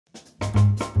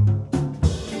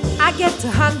I get too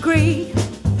hungry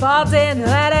for dinner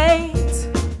at 8.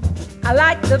 I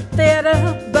like the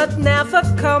theater, but never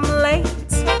come late.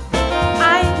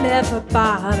 I never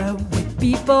bother with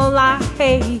people I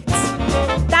hate.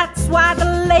 That's why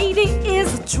the lady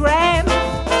is a tramp.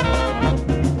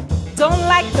 Don't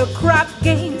like the crap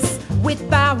games with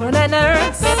Baron and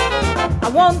Ernst. I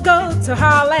won't go to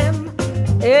Harlem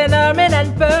in ermine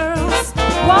and pearls.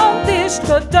 Won't dish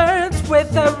the dirt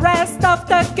with the rest of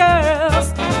the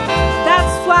girls.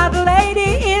 That's why the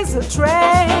lady is a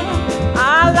tramp.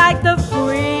 I like the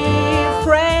free,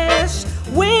 fresh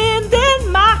wind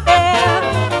in my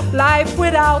hair. Life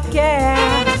without care.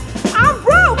 I'm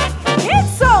broke,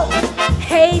 it's so.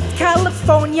 Hate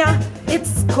California,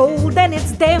 it's cold and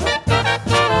it's damp.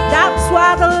 That's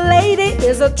why the lady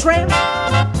is a tramp.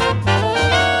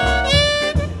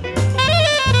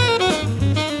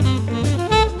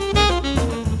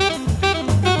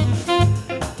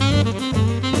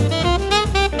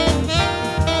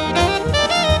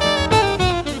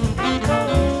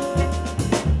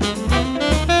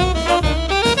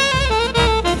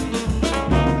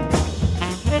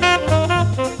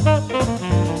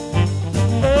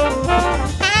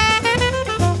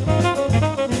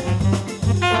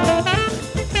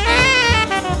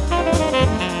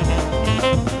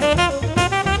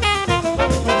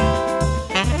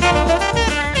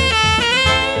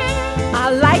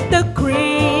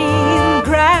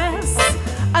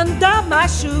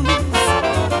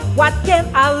 What can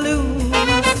I lose?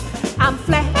 I'm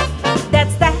flat